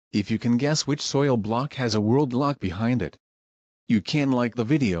if you can guess which soil block has a world lock behind it, you can like the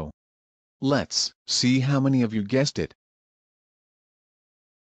video. Let's see how many of you guessed it.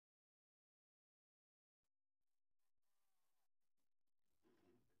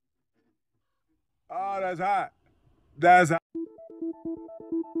 Oh, that's hot. That's hot.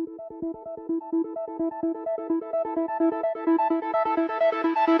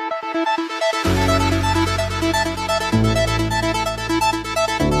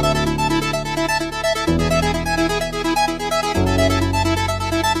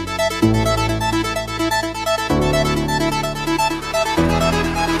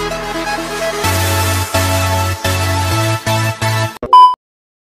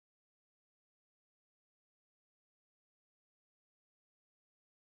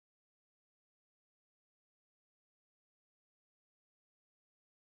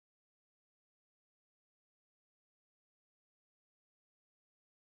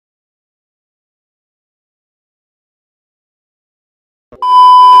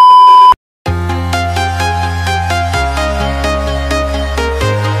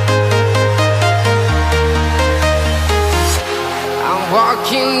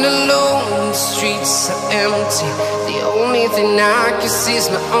 Walking alone, the streets are empty. The only thing I can see is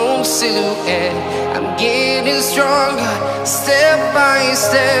my own silhouette. I'm getting stronger, step by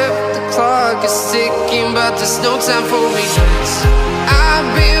step. The clock is ticking, but there's no time for regrets. I've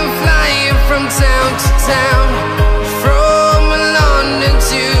been flying from town to town, from London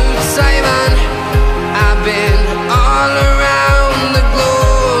to Taiwan. I've been all around the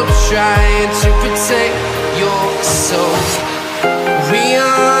globe, trying to protect your soul. We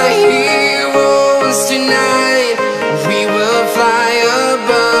are heroes tonight. We will fly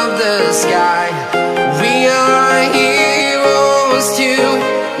above the sky. We are heroes tonight.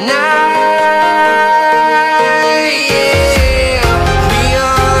 Yeah. We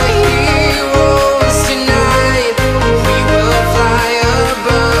are heroes tonight. We will fly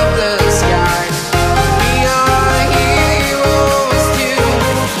above the sky. We are heroes tonight.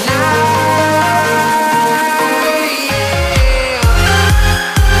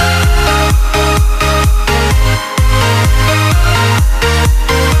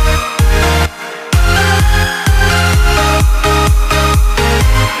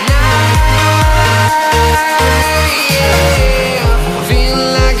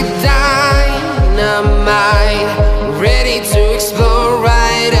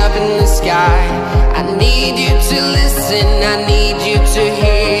 I need you to listen, I need you to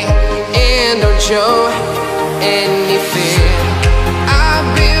hear, and don't show any fear. I've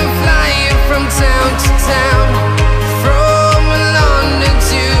been flying from town to town, from London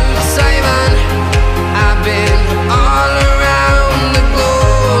to Taiwan. I've been all around the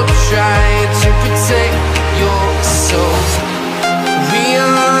globe, trying to protect your soul. We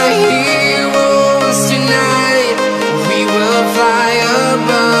are heroes tonight. We will fly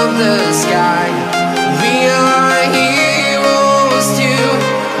above the sky. We are heroes tonight.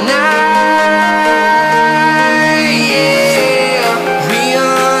 Yeah. We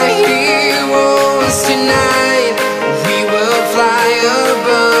are heroes tonight. We will fly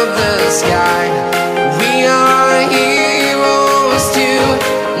above the sky. We are heroes tonight.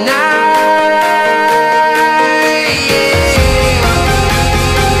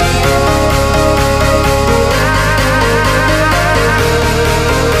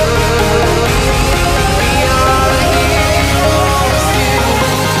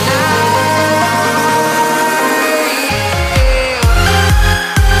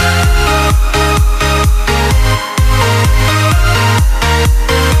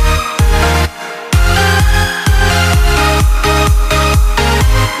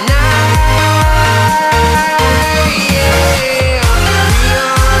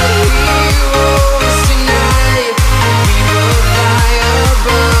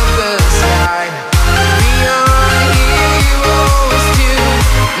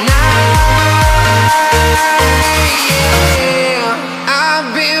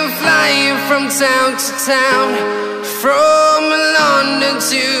 Town to town, from London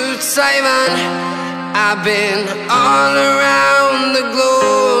to Taiwan. I've been all around the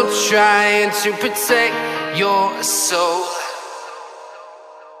globe, trying to protect your soul.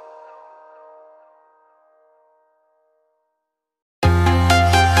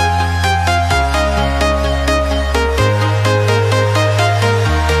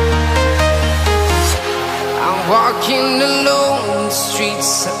 I'm walking alone, the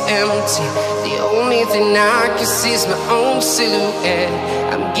streets are empty. The only thing I can see is my own silhouette.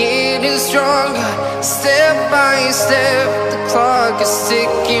 I'm getting stronger, step by step. The clock is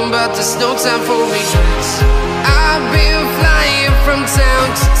ticking, but there's no time for regrets. I've been flying from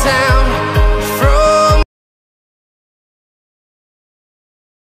town to town.